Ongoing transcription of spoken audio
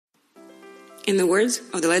In the words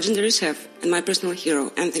of the legendary chef and my personal hero,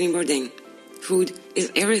 Anthony Bourdain, food is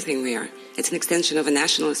everything we are. It's an extension of a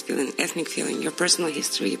nationalist feeling, ethnic feeling, your personal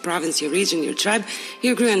history, your province, your region, your tribe,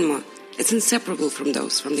 your grandma. It's inseparable from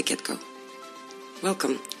those from the get-go.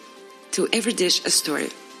 Welcome to Every Dish a Story,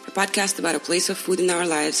 a podcast about a place of food in our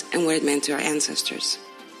lives and what it meant to our ancestors.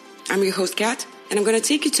 I'm your host, Kat, and I'm going to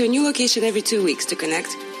take you to a new location every 2 weeks to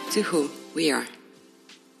connect to who we are.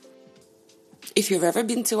 If you've ever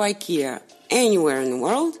been to IKEA anywhere in the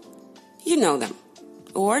world, you know them.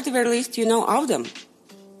 Or at the very least, you know of them.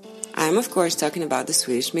 I'm, of course, talking about the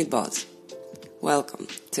Swedish Meatballs. Welcome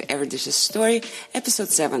to Every Dish a Story, Episode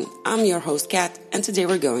 7. I'm your host, Kat, and today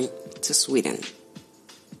we're going to Sweden.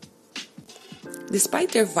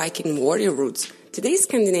 Despite their Viking warrior roots, today's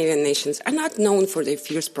Scandinavian nations are not known for their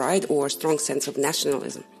fierce pride or strong sense of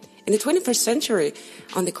nationalism. In the 21st century,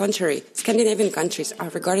 on the contrary, Scandinavian countries are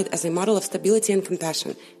regarded as a model of stability and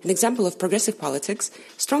compassion, an example of progressive politics,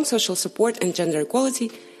 strong social support and gender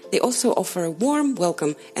equality. They also offer a warm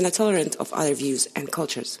welcome and are tolerant of other views and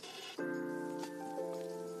cultures.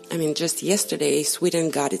 Just yesterday,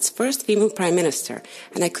 Sweden got its first female prime minister,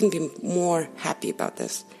 and I couldn't be more happy about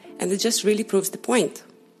this. And it just really proves the point.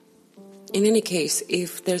 In any case,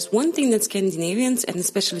 if there's one thing that Scandinavians, and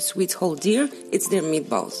especially Swedes, hold dear, it's their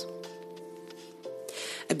meatballs.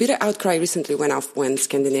 A bitter outcry recently went off when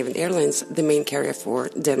Scandinavian Airlines, the main carrier for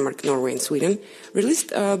Denmark, Norway and Sweden,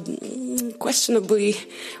 released a questionably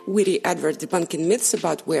witty advert debunking myths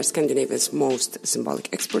about where Scandinavia's most symbolic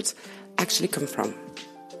exports actually come from.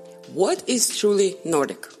 What is truly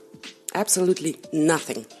Nordic? Absolutely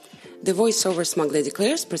nothing. The voiceover smugly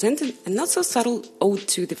declares presented a not-so-subtle ode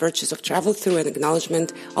to the virtues of travel through an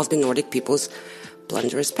acknowledgement of the Nordic people's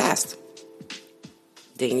plunderous past.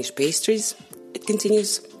 Danish pastries, it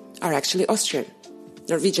continues, are actually Austrian.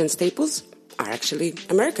 Norwegian staples are actually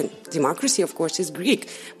American. Democracy, of course, is Greek.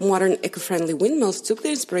 Modern eco-friendly windmills took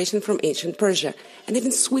their inspiration from ancient Persia, and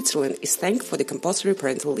even Switzerland is thanked for the compulsory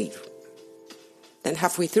parental leave. Then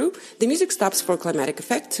halfway through, the music stops for climatic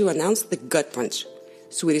effect to announce the gut punch.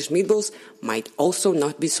 Swedish meatballs might also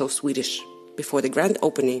not be so Swedish. Before the grand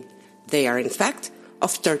opening, they are in fact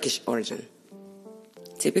of Turkish origin.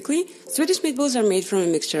 Typically, Swedish meatballs are made from a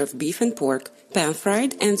mixture of beef and pork,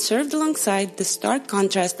 pan-fried and served alongside the stark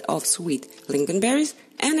contrast of sweet Lingonberries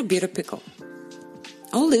and a bitter pickle.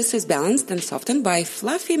 All this is balanced and softened by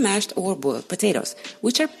fluffy mashed or boiled potatoes,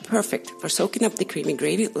 which are perfect for soaking up the creamy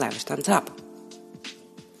gravy lavished on top.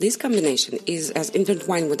 This combination is as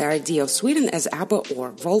intertwined with our idea of Sweden as ABBA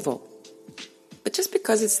or Volvo. But just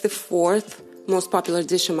because it's the fourth most popular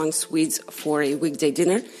dish among Swedes for a weekday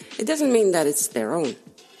dinner, it doesn't mean that it's their own.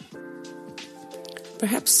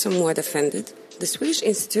 Perhaps somewhat offended, the Swedish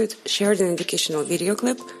Institute shared an educational video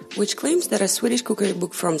clip which claims that a Swedish cookery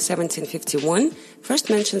book from 1751 first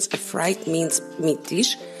mentions a fried minced meat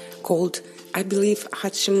dish called, I believe,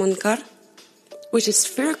 hachimunkar, which is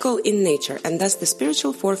spherical in nature and thus the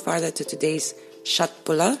spiritual forefather to today's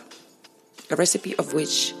köttbullar, a recipe of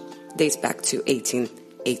which dates back to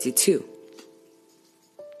 1882.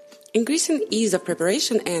 Increasing ease of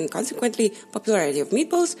preparation and consequently popularity of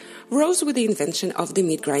meatballs rose with the invention of the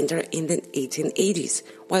meat grinder in the 1880s,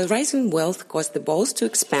 while rising wealth caused the balls to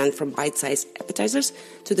expand from bite-sized appetizers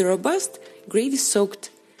to the robust,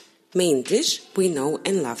 gravy-soaked main dish we know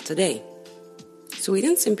and love today.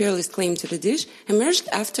 Sweden's imperialist claim to the dish emerged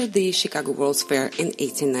after the Chicago World's Fair in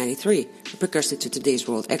 1893, a precursor to today's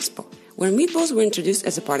World Expo, where meatballs were introduced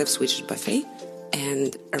as a part of Swedish buffet,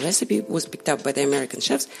 and a recipe was picked up by the American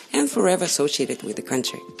chefs and forever associated with the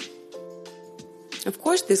country. Of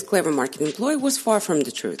course, this clever marketing ploy was far from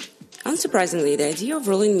the truth. Unsurprisingly, the idea of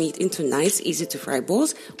rolling meat into nice, easy-to-fry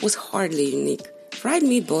balls was hardly unique. Fried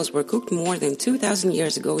meatballs were cooked more than 2,000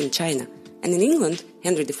 years ago in China, and in England,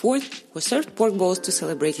 Henry IV was served pork balls to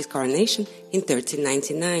celebrate his coronation in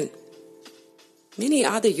 1399. Many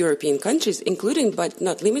other European countries, including but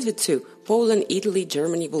not limited to Poland, Italy,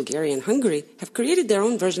 Germany, Bulgaria and Hungary, have created their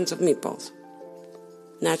own versions of meatballs.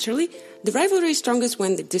 Naturally, the rivalry is strongest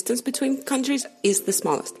when the distance between countries is the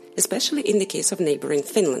smallest, especially in the case of neighboring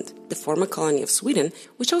Finland, the former colony of Sweden,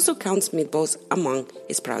 which also counts meatballs among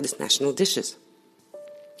its proudest national dishes.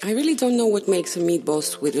 I really don't know what makes a meatball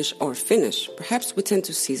Swedish or Finnish. Perhaps we tend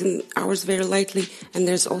to season ours very lightly, and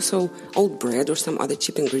there's also old bread or some other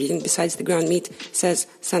cheap ingredient besides the ground meat, says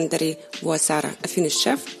Santeri Vuosaara, a Finnish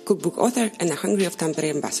chef, cookbook author, and a Hungry of Tampere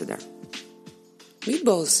ambassador.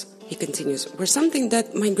 Meatballs, he continues, were something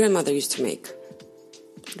that my grandmother used to make.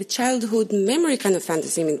 The childhood memory kind of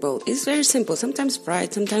fantasy meatball is very simple, sometimes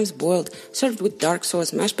fried, sometimes boiled, served with dark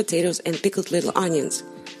sauce, mashed potatoes, and pickled little onions.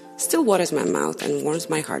 Still waters my mouth and warms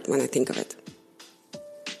my heart when I think of it.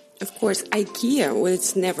 Of course, IKEA, with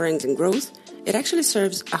its never-ending growth, it actually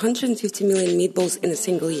serves 150 million meatballs in a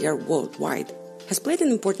single year worldwide, has played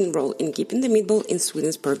an important role in keeping the meatball in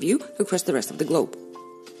Sweden's purview across the rest of the globe.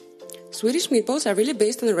 Swedish meatballs are really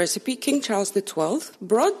based on a recipe King Charles XII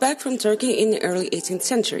brought back from Turkey in the early 18th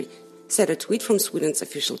century, said a tweet from Sweden's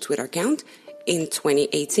official Twitter account in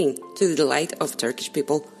 2018, to the delight of Turkish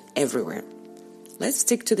people everywhere. Let's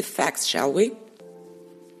stick to the facts, shall we?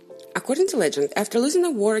 According to legend, after losing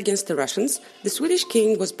a war against the Russians, the Swedish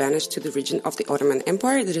king was banished to the region of the Ottoman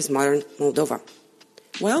Empire that is modern Moldova.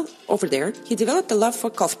 Well, over there, he developed a love for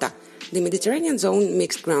kofta, the Mediterranean zone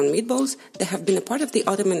mixed ground meatballs that have been a part of the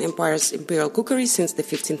Ottoman Empire's imperial cookery since the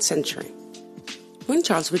 15th century. When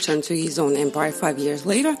Charles returned to his own empire 5 years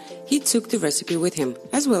later, he took the recipe with him,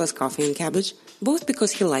 as well as coffee and cabbage, both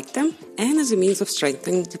because he liked them and as a means of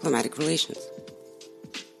strengthening diplomatic relations.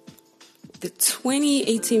 The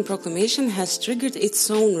 2018 proclamation has triggered its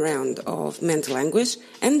own round of mental anguish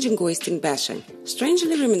and jingoistic bashing,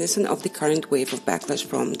 strangely reminiscent of the current wave of backlash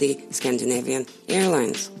from the Scandinavian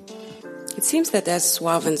airlines. It seems that as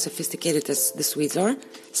suave and sophisticated as the Swedes are,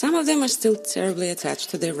 some of them are still terribly attached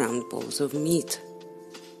to their round balls of meat.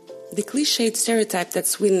 The cliched stereotype that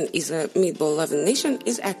Sweden is a meatball-loving nation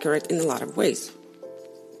is accurate in a lot of ways.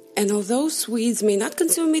 And although Swedes may not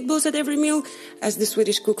consume meatballs at every meal, as the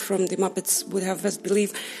Swedish cook from the Muppets would have us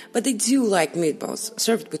believe, but they do like meatballs,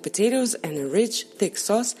 served with potatoes and a rich, thick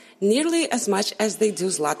sauce, nearly as much as they do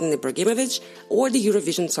Zlatan Ibrahimovic or the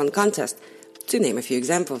Eurovision Song Contest, to name a few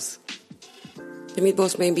examples. The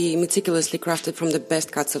meatballs may be meticulously crafted from the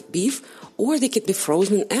best cuts of beef, or they could be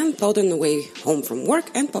frozen and thawed on the way home from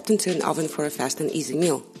work and popped into an oven for a fast and easy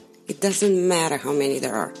meal. It doesn't matter how many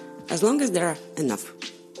there are, as long as there are enough.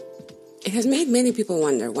 It has made many people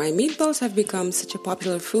wonder why meatballs have become such a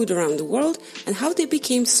popular food around the world and how they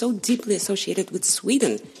became so deeply associated with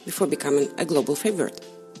Sweden before becoming a global favorite.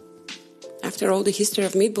 After all, the history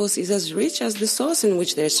of meatballs is as rich as the sauce in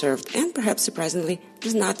which they are served, and perhaps surprisingly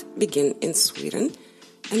does not begin in Sweden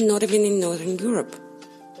and not even in Northern Europe.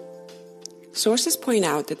 Sources point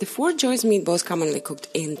out that the four joys meatballs commonly cooked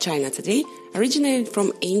in China today originated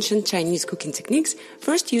from ancient Chinese cooking techniques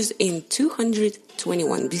first used in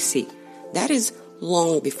 221 BC. That is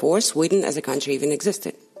long before Sweden as a country even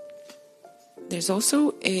existed. There's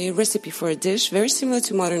also a recipe for a dish very similar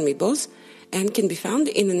to modern meatballs and can be found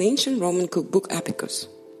in an ancient Roman cookbook, Ep.7.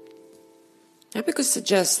 Ep.7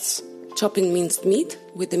 suggests chopping minced meat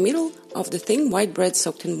with the middle of the thin white bread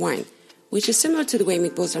soaked in wine, which is similar to the way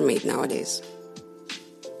meatballs are made nowadays.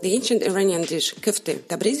 The ancient Iranian dish kofte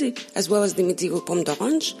tabrizi, as well as the medieval pomme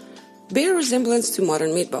d'orange, bear resemblance to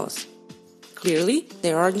modern meatballs. Clearly,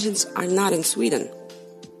 their origins are not in Sweden.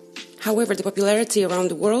 However, the popularity around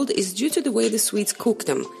the world is due to the way the Swedes cook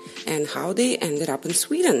them and how they ended up in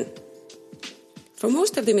Sweden. For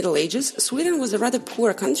most of the Middle Ages, Sweden was a rather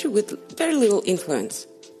poor country with very little influence.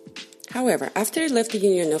 However, after it left the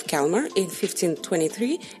Union of Kalmar in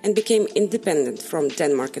 1523 and became independent from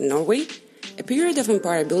Denmark and Norway, a period of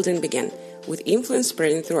empire building began, with influence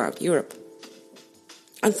spreading throughout Europe.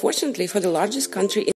 Unfortunately, for the largest country